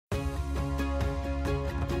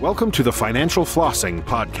Welcome to the Financial Flossing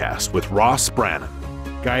Podcast with Ross Brannon,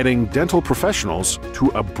 guiding dental professionals to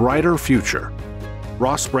a brighter future.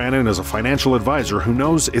 Ross Brannon is a financial advisor who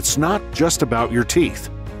knows it's not just about your teeth.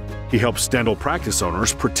 He helps dental practice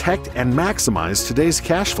owners protect and maximize today's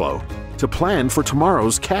cash flow to plan for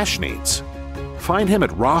tomorrow's cash needs. Find him at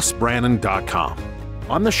rossbrannon.com.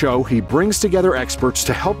 On the show, he brings together experts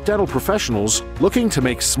to help dental professionals looking to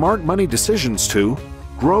make smart money decisions to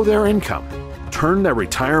grow their income, turn their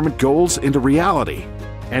retirement goals into reality,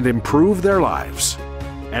 and improve their lives.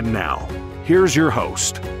 And now, here's your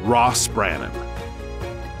host, Ross Brannon.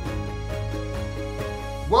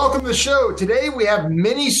 Welcome to the show. Today we have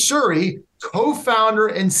Mini Suri, co-founder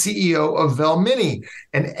and CEO of Velmeni,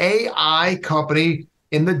 an AI company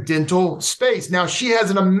in the dental space. Now, she has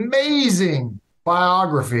an amazing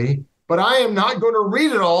biography, but I am not going to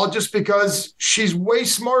read it all just because she's way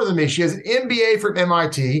smarter than me. She has an MBA from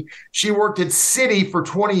MIT. She worked at Citi for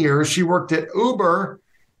 20 years. She worked at Uber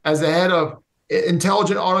as the head of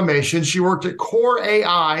intelligent automation. She worked at Core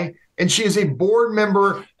AI, and she is a board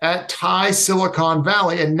member at Thai Silicon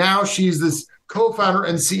Valley. And now she's this co-founder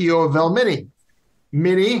and CEO of Velmeni.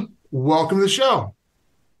 Mini, welcome to the show.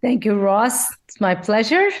 Thank you, Ross. It's my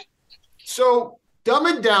pleasure. So dumb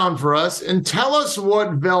it down for us and tell us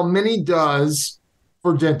what Velmeni does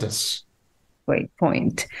for dentists. Great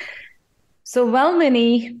point. So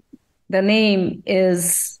Velmeni, the name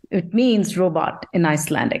it means robot in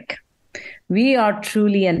Icelandic. We are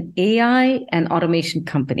truly an AI and automation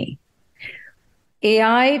company.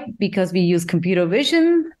 AI, because we use computer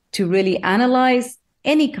vision to really analyze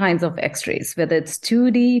any kinds of x-rays, whether it's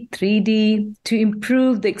 2D, 3D, to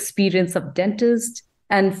improve the experience of dentists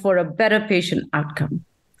and for a better patient outcome.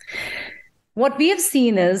 What we have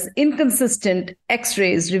seen is inconsistent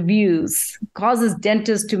x-rays reviews causes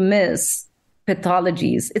dentists to miss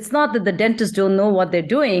pathologies. It's not that the dentists don't know what they're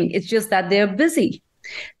doing. It's just that they're busy.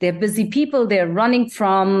 They're busy people. They're running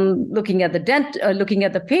from looking at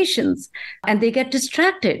the patients, and they get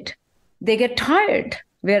distracted. They get tired.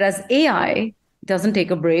 Whereas AI doesn't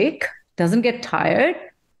take a break, doesn't get tired,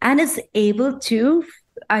 and is able to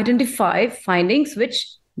identify findings which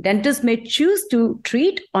dentists may choose to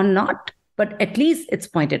treat or not, but at least it's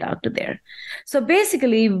pointed out to there. So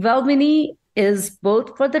basically, Velmeni is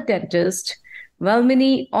both for the dentist.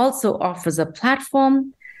 Velmeni also offers a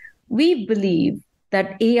platform. We believe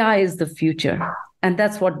that AI is the future, and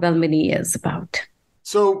that's what Velmeni is about.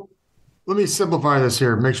 So let me simplify this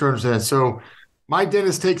here, make sure I understand. So my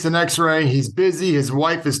dentist takes an x-ray. He's busy. His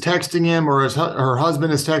wife is texting him, or her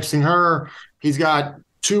husband is texting her. He's got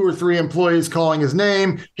 2 or 3 employees calling his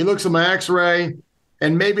name. He looks at my x-ray,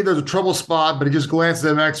 and maybe there's a trouble spot, but he just glances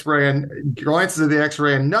at the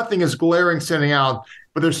x-ray and nothing is glaring standing out.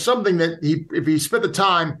 But there's something that if he spent the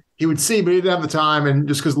time, he would see, but he didn't have the time, and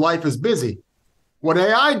just because life is busy. What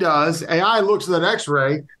AI does, AI looks at that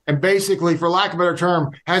x-ray and basically, for lack of a better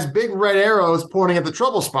term, has big red arrows pointing at the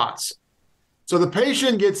trouble spots. So the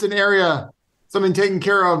patient gets an area, something taken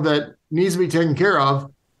care of that needs to be taken care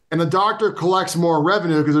of, and the doctor collects more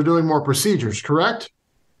revenue because they're doing more procedures, correct?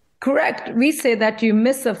 Correct. We say that you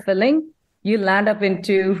miss a filling, you land up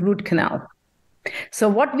into root canal. So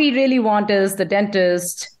what we really want is the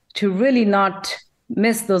dentist to really not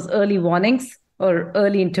miss those early warnings or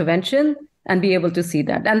early intervention and be able to see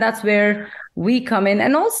that. And that's where we come in.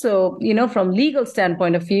 And also, from legal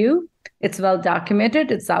standpoint of view, it's well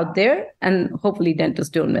documented, it's out there, and hopefully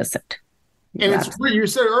dentists don't miss it. And you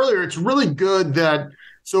said earlier, it's really good that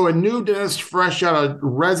so a new dentist fresh out of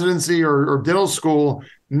residency or dental school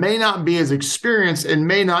may not be as experienced and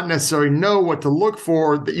may not necessarily know what to look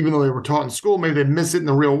for, even though they were taught in school. Maybe they miss it in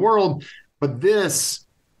the real world, but this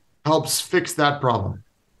helps fix that problem.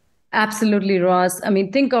 Absolutely, Ross. I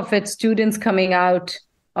mean, think of it, students coming out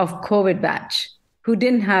of COVID batch who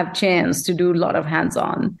didn't have chance to do a lot of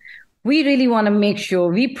hands-on. We really want to make sure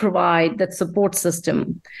we provide that support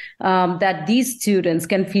system that these students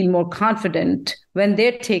can feel more confident when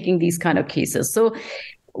they're taking these kind of cases. So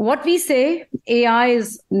what we say, AI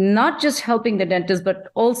is not just helping the dentist, but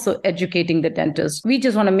also educating the dentist. We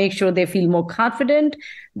just want to make sure they feel more confident.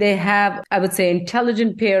 They have, I would say,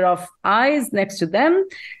 intelligent pair of eyes next to them.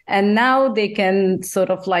 And now they can sort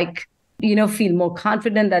of feel more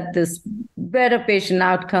confident that this better patient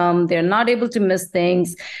outcome, they're not able to miss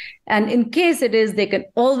things. And in case it is, they can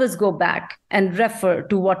always go back and refer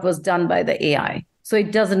to what was done by the AI. So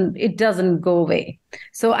it doesn't go away.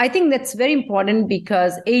 So I think that's very important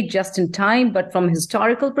because just in time, but from a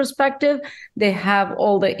historical perspective, they have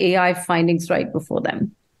all the AI findings right before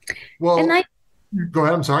them. Well, go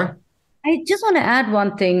ahead. I'm sorry. I just want to add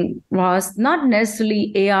one thing, Ross. Not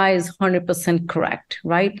necessarily AI is 100% correct,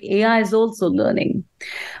 right? AI is also learning.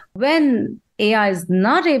 When AI is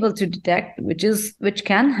not able to detect, which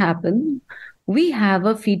can happen, we have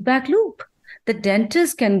a feedback loop. The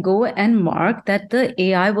dentist can go and mark that the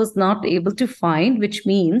AI was not able to find, which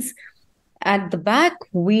means at the back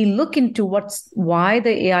we look into why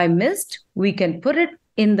the AI missed. We can put it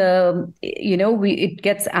in the it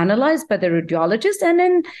gets analyzed by the radiologist, and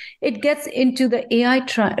then it gets into the AI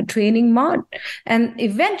training mod, and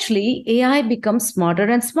eventually AI becomes smarter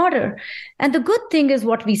and smarter. And the good thing is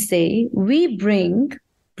what we say, we bring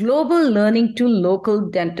global learning to local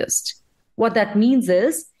dentists. What that means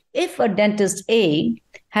is if a dentist A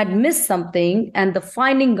had missed something and the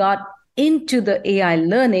finding got into the AI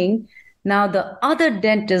learning, now the other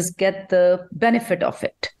dentists get the benefit of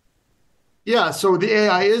it. Yeah, so the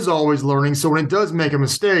AI is always learning. So when it does make a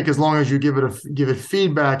mistake, as long as you give it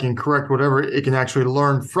feedback and correct whatever, it can actually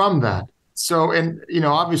learn from that. So, and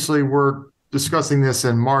obviously we're discussing this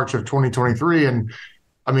in March of 2023, and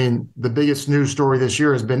I mean the biggest news story this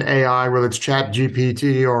year has been AI, whether it's Chat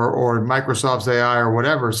GPT or Microsoft's AI or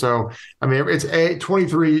whatever. So, I mean, it's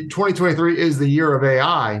 2023 is the year of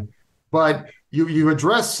AI, but you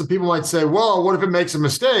address. Some people might say, well, what if it makes a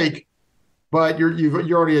mistake? But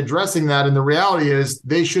you're already addressing that. And the reality is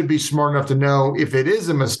they should be smart enough to know if it is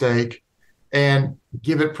a mistake and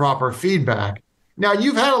give it proper feedback. Now,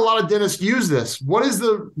 you've had a lot of dentists use this. What is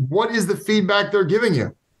the feedback they're giving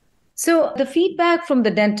you? So the feedback from the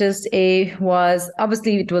dentist was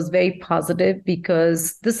obviously it was very positive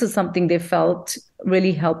because this is something they felt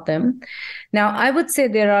really helped them. Now, I would say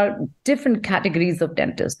there are different categories of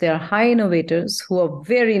dentists. There are high innovators who are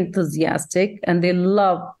very enthusiastic and they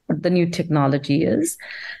love what the new technology is.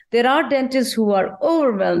 There are dentists who are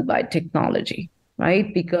overwhelmed by technology,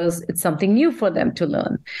 right? Because it's something new for them to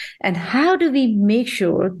learn. And how do we make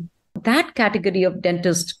sure that category of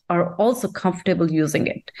dentists are also comfortable using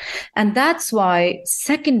it? And that's why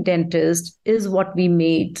Second Dentist is what we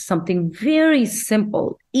made, something very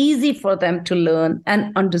simple, easy for them to learn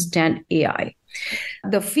and understand AI.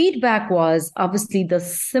 The feedback was obviously the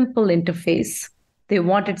simple interface. They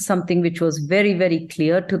wanted something which was very, very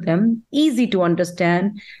clear to them, easy to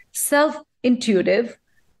understand, self-intuitive.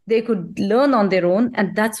 They could learn on their own,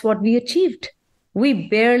 and that's what we achieved. We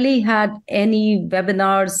barely had any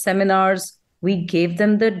webinars, seminars. We gave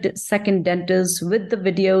them the Second Dentist with the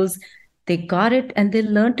videos. They got it and they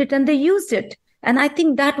learned it and they used it. And I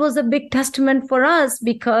think that was a big testament for us,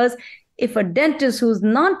 because if a dentist who's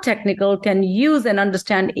non-technical can use and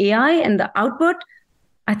understand AI and the output,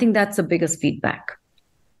 I think that's the biggest feedback.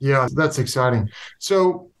 Yeah, that's exciting.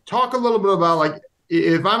 So talk a little bit about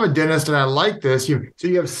if I'm a dentist and I like this, so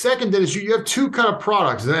you have Second Dentist, you have two kind of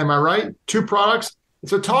products. Am I right? Two products.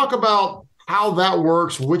 So talk about how that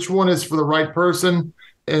works, which one is for the right person,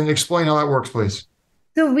 and explain how that works, please.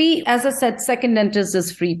 So we, as I said, Second Dentist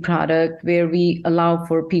is free product where we allow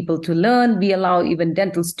for people to learn. We allow even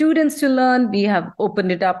dental students to learn. We have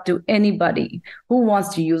opened it up to anybody who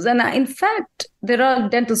wants to use. And in fact, there are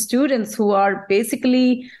dental students who are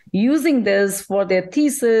basically using this for their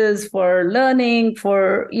thesis, for learning,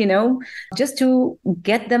 for, just to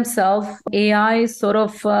get themselves AI sort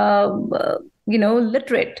of,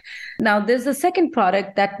 literate. Now, there's a second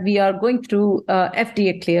product that we are going through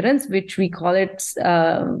FDA clearance, which we call it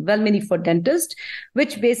WellMini for Dentist,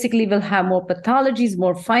 which basically will have more pathologies,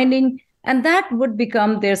 more finding, and that would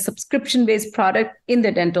become their subscription-based product in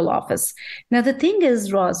the dental office. Now, the thing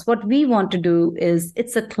is, Ross, what we want to do is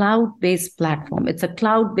it's a cloud-based platform. It's a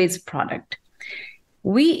cloud-based product.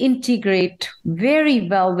 We integrate very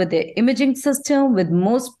well with the imaging system, with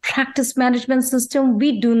most practice management system.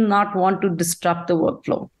 We do not want to disrupt the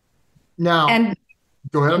workflow. Now,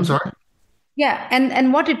 go ahead. I'm sorry. Yeah.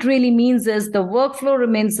 And what it really means is the workflow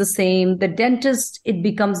remains the same. The dentist, it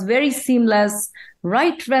becomes very seamless.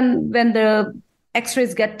 Right when the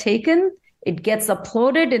x-rays get taken, it gets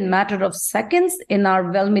uploaded in a matter of seconds in our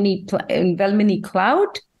WellMini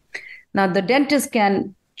cloud. Now, the dentist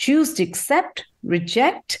can choose to accept,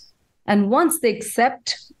 reject, and once they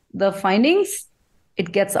accept the findings,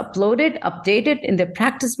 it gets uploaded, updated in their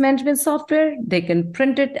practice management software. They can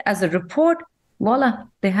print it as a report. Voila,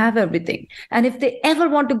 they have everything. And if they ever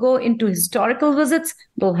want to go into historical visits,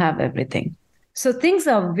 they'll have everything. So things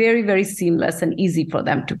are very, very seamless and easy for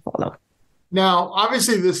them to follow. Now,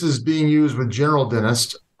 obviously, this is being used with general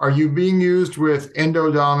dentists. Are you being used with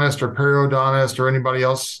endodontist or periodontist or anybody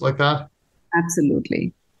else like that?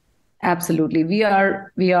 Absolutely. Absolutely. We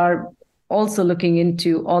are also looking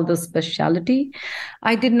into all the specialty.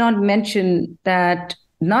 I did not mention that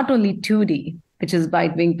not only 2D which is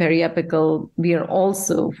bite wing periapical, we are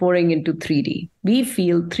also pouring into 3D. We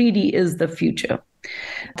feel 3D is the future.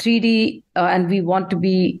 3D, and we want to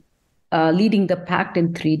be leading the pack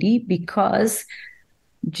in 3D because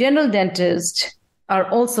general dentists are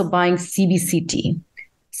also buying CBCT.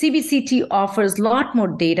 CBCT offers a lot more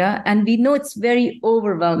data, and we know it's very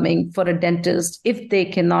overwhelming for a dentist if they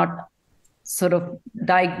cannot sort of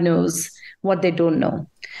diagnose what they don't know.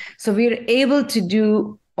 So we're able to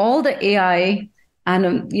do all the AI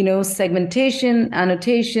and segmentation,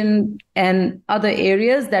 annotation, and other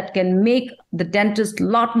areas that can make the dentist a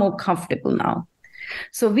lot more comfortable now.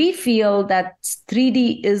 So we feel that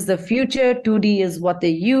 3D is the future, 2D is what they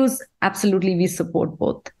use. Absolutely, we support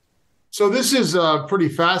both. So this is pretty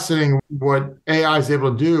fascinating what AI is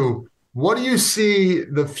able to do. What do you see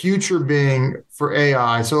the future being for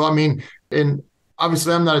AI? So, I mean, and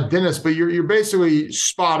obviously I'm not a dentist, but you're basically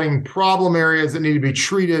spotting problem areas that need to be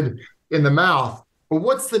treated in the mouth. But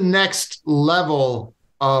what's the next level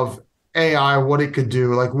of AI, what it could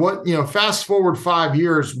do? Like what, fast forward 5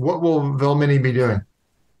 years, what will Velmeni be doing?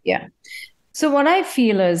 Yeah. So what I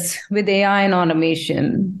feel is with AI and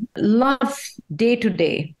automation, a lot of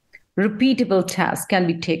day-to-day repeatable tasks can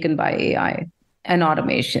be taken by AI and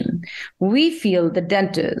automation. We feel the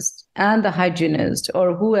dentist and the hygienist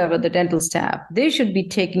or whoever the dental staff, they should be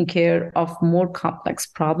taking care of more complex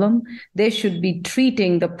problem. They should be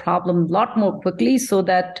treating the problem a lot more quickly so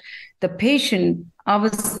that the patient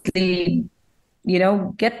obviously,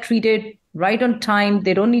 get treated right on time.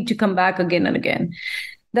 They don't need to come back again and again.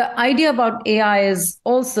 The idea about AI is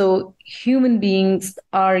also human beings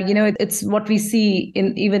are, it's what we see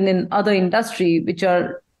even in other industry, which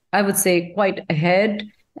are, I would say, quite ahead.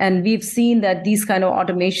 And we've seen that these kind of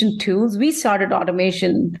automation tools, we started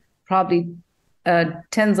automation probably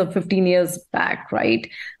 10 or 15 years back, right?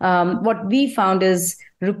 What we found is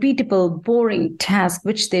repeatable, boring tasks,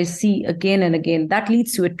 which they see again and again. That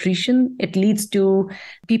leads to attrition. It leads to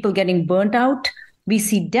people getting burnt out. We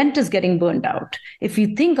see dentists getting burnt out. If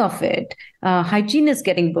you think of it, hygienists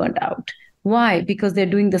getting burnt out. Why? Because they're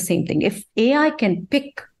doing the same thing. If AI can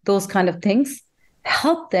pick those kind of things,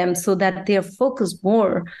 help them so that they're focused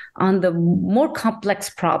more on the more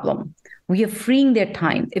complex problem, we are freeing their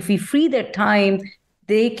time. If we free their time,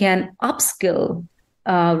 they can upskill,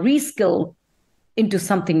 reskill into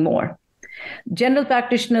something more. General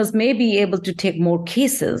practitioners may be able to take more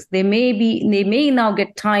cases. They may now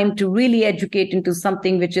get time to really educate into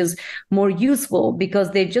something which is more useful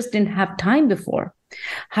because they just didn't have time before.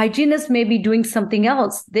 Hygienists may be doing something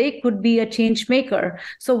else. They could be a change maker.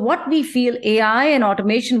 So what we feel AI and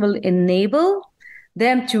automation will enable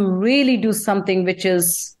them to really do something which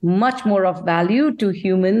is much more of value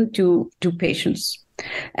to patients.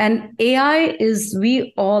 And AI is,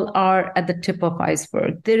 we all are at the tip of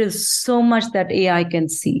iceberg. There is so much that AI can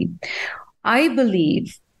see. I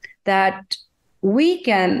believe that we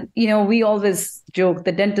can, we always joke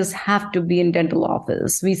the dentists have to be in dental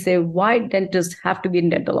office. We say, why dentists have to be in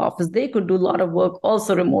dental office? They could do a lot of work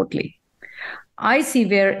also remotely. I see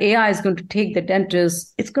where AI is going to take the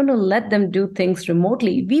dentist. It's going to let them do things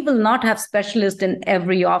remotely. We will not have specialists in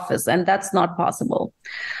every office, and that's not possible.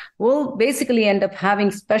 We'll basically end up having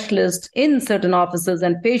specialists in certain offices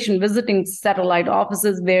and patient visiting satellite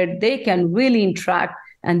offices where they can really interact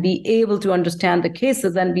and be able to understand the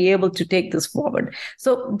cases and be able to take this forward.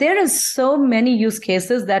 So there is so many use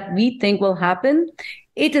cases that we think will happen.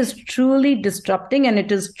 It is truly disrupting, and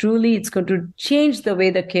it's going to change the way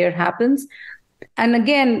the care happens. And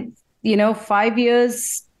again, 5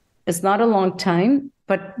 years is not a long time,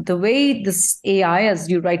 but the way this AI, as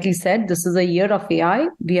you rightly said, this is a year of AI.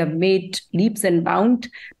 We have made leaps and bounds,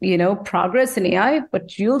 progress in AI,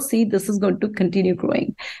 but you'll see this is going to continue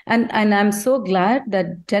growing. And I'm so glad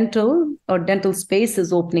that dental space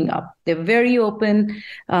is opening up. They're very open.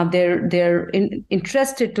 They're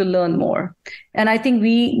interested to learn more. And I think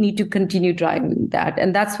we need to continue driving that.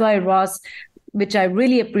 And that's why, Ross, which I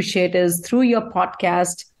really appreciate, is through your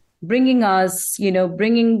podcast, bringing us,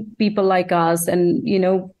 bringing people like us and,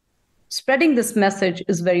 spreading this message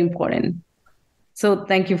is very important. So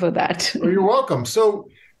thank you for that. Well, you're welcome. So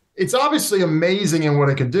it's obviously amazing in what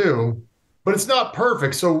it can do, but it's not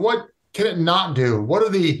perfect. So what can it not do? What are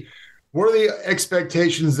the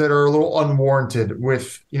expectations that are a little unwarranted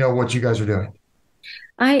with, what you guys are doing?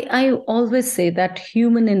 I always say that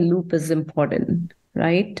human in loop is important.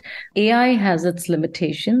 Right? AI has its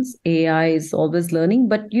limitations. AI is always learning,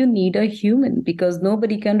 but you need a human because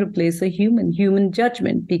nobody can replace a human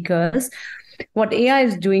judgment, because What AI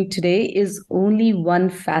is doing today is only one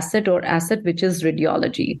facet or asset, which is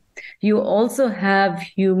radiology. You also have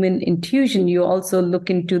human intuition. You also look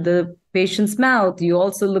into the patient's mouth. You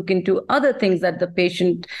also look into other things that the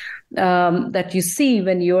patient that you see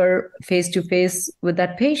when you're face to face with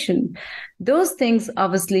that patient. Those things,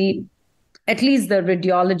 obviously, at least the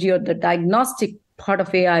radiology or the diagnostic part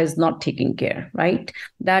of AI is not taking care, right?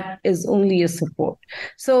 That is only a support.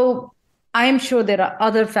 So I'm sure there are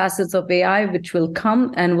other facets of AI which will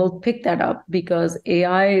come and we'll pick that up, because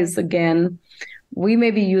AI is, again, we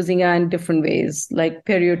may be using it in different ways, like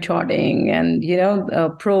period-charting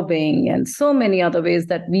and, probing and so many other ways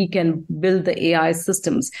that we can build the AI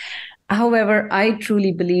systems. However, I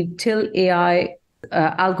truly believe till AI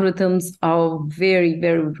algorithms are very,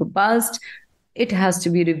 very robust, it has to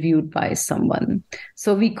be reviewed by someone.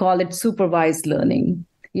 So we call it supervised learning.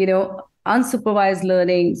 Unsupervised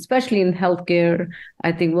learning, especially in healthcare,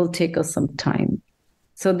 I think will take us some time.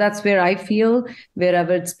 So that's where I feel,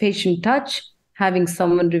 wherever it's patient touch, having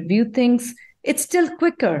someone review things, it's still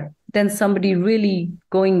quicker than somebody really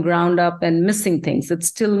going ground up and missing things. It's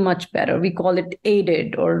still much better. We call it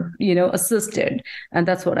aided or, assisted. And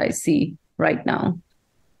that's what I see right now.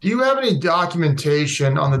 Do you have any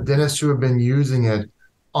documentation on the dentists who have been using it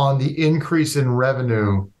on the increase in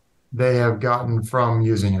revenue they have gotten from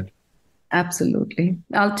using it? Absolutely.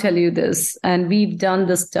 I'll tell you this. And we've done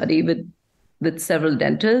the study with several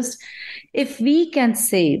dentists. If we can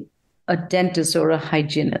save a dentist or a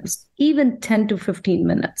hygienist even 10 to 15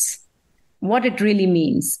 minutes, what it really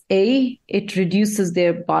means, it reduces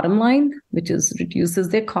their bottom line, which is reduces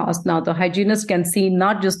their cost. Now, the hygienist can see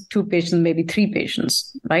not just 2 patients, maybe 3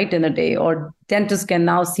 patients, right, in a day, or dentists can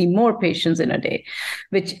now see more patients in a day,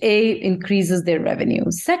 which increases their revenue.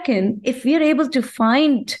 Second, if we are able to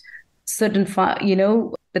find certain,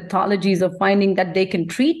 pathologies of finding that they can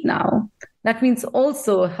treat now, that means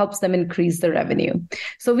also helps them increase the revenue.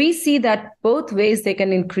 So we see that both ways they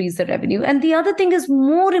can increase the revenue. And the other thing is,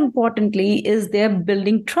 more importantly, is they're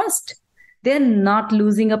building trust. They're not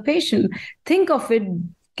losing a patient. Think of it,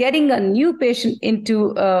 getting a new patient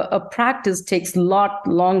into a practice takes a lot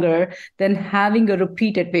longer than having a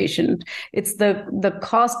repeated patient. It's the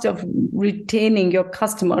cost of retaining your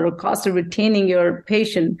customer or cost of retaining your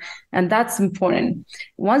patient. And that's important.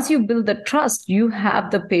 Once you build the trust, you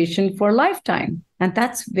have the patient for a lifetime. And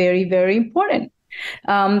that's very, very important.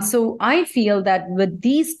 So I feel that with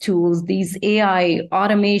these tools, these AI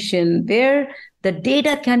automation, where the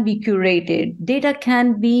data can be curated, data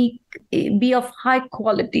can be of high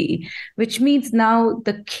quality, which means now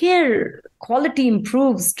the care quality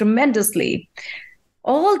improves tremendously.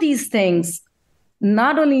 All these things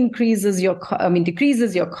not only decreases your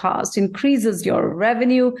cost, increases your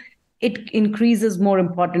revenue, it increases, more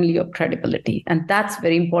importantly, your credibility. And that's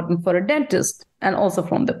very important for a dentist and also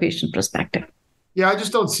from the patient perspective. Yeah, I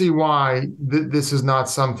just don't see why this is not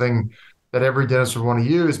something that every dentist would want to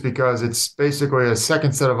use, because it's basically a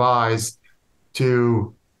second set of eyes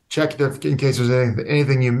to check in case there's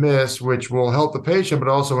anything you miss, which will help the patient, but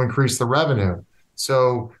also increase the revenue.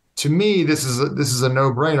 So to me, this is a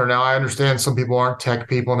no-brainer. Now, I understand some people aren't tech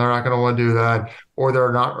people and they're not going to want to do that, or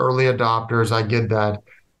they're not early adopters. I get that.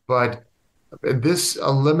 But this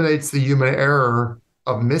eliminates the human error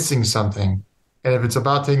of missing something. And if it's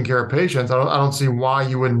about taking care of patients, I don't see why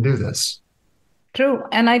you wouldn't do this. True.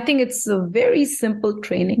 And I think it's a very simple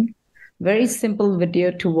training, very simple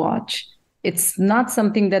video to watch. It's not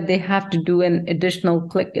something that they have to do an additional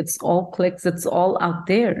click. It's all clicks. It's all out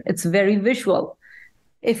there. It's very visual.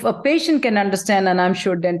 If a patient can understand, and I'm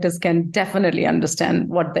sure dentists can definitely understand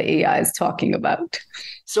what the AI is talking about.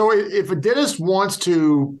 So if a dentist wants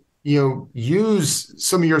to, use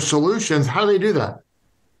some of your solutions, how do they do that?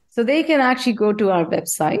 So they can actually go to our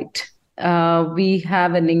website. We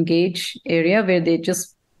have an engage area where they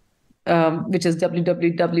just, which is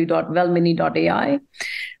www.wellmini.ai.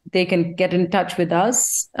 They can get in touch with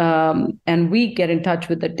us, and we get in touch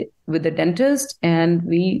with the dentist, and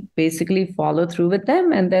we basically follow through with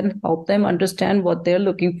them and then help them understand what they're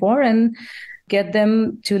looking for and get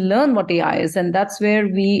them to learn what AI is. And that's where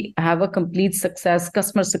we have a complete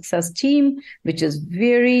customer success team, which is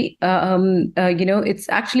very, it's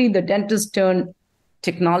actually the dentist turned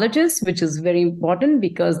technologists, which is very important,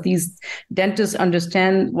 because these dentists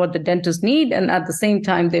understand what the dentists need, and at the same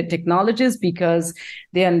time they're technologists because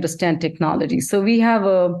they understand technology. So we have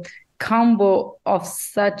a combo of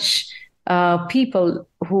such people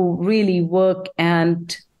who really work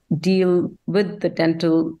and deal with the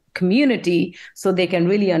dental community, so they can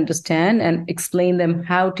really understand and explain them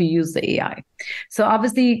how to use the AI. So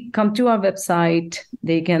obviously come to our website,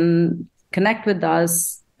 they can connect with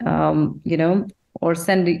us, or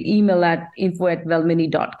send an email at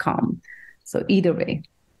info@wellmini.com. So either way.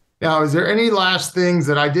 Now, is there any last things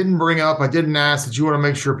that I didn't bring up, I didn't ask, that you want to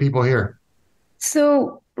make sure people hear?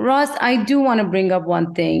 So, Ross, I do want to bring up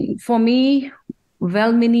one thing. For me,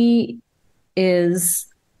 WellMini is,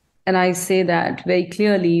 and I say that very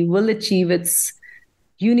clearly, will achieve its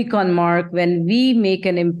unicorn mark when we make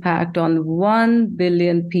an impact on 1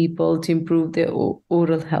 billion people to improve their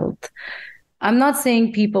oral health. I'm not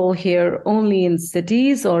saying people here only in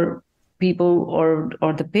cities or people or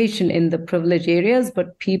the patient in the privileged areas,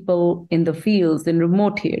 but people in the fields, in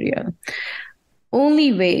remote area.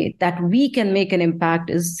 Only way that we can make an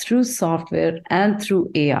impact is through software and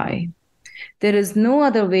through AI. There is no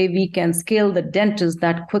other way we can scale the dentist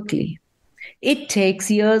that quickly. It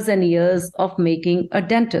takes years and years of making a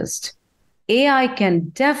dentist. AI can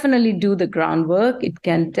definitely do the groundwork. It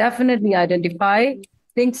can definitely identify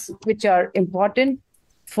things which are important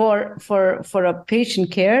for a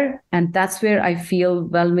patient care. And that's where I feel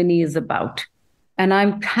WellMini is about. And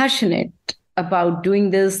I'm passionate about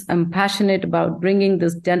doing this. I'm passionate about bringing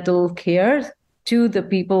this dental care to the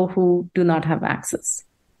people who do not have access.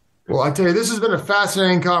 Well, I tell you, this has been a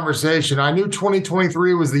fascinating conversation. I knew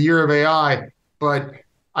 2023 was the year of AI, but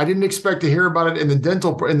I didn't expect to hear about it in the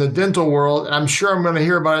dental world. And I'm sure I'm going to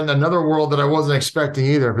hear about it in another world that I wasn't expecting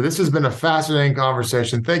either. But this has been a fascinating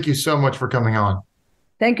conversation. Thank you so much for coming on.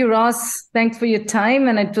 Thank you, Ross. Thanks for your time.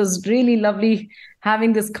 And it was really lovely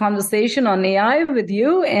having this conversation on AI with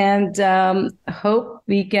you, and hope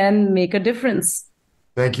we can make a difference.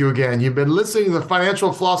 Thank you again. You've been listening to the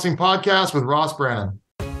Financial Flossing Podcast with Ross Brannon.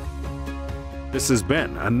 This has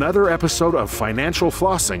been another episode of Financial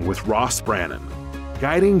Flossing with Ross Brannon,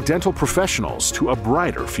 guiding dental professionals to a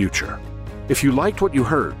brighter future. If you liked what you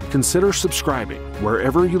heard, consider subscribing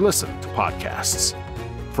wherever you listen to podcasts.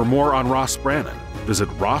 For more on Ross Brannon, visit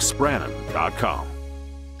rossbrannon.com.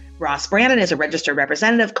 Ross Brannon is a registered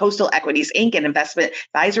representative, Coastal Equities, Inc., and investment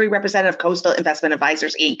advisory representative, Coastal Investment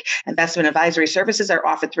Advisors, Inc. Investment advisory services are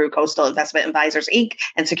offered through Coastal Investment Advisors, Inc.,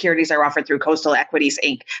 and securities are offered through Coastal Equities,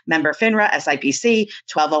 Inc. Member FINRA, SIPC,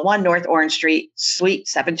 1201 North Orange Street, Suite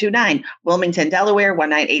 729, Wilmington, Delaware,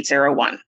 19801.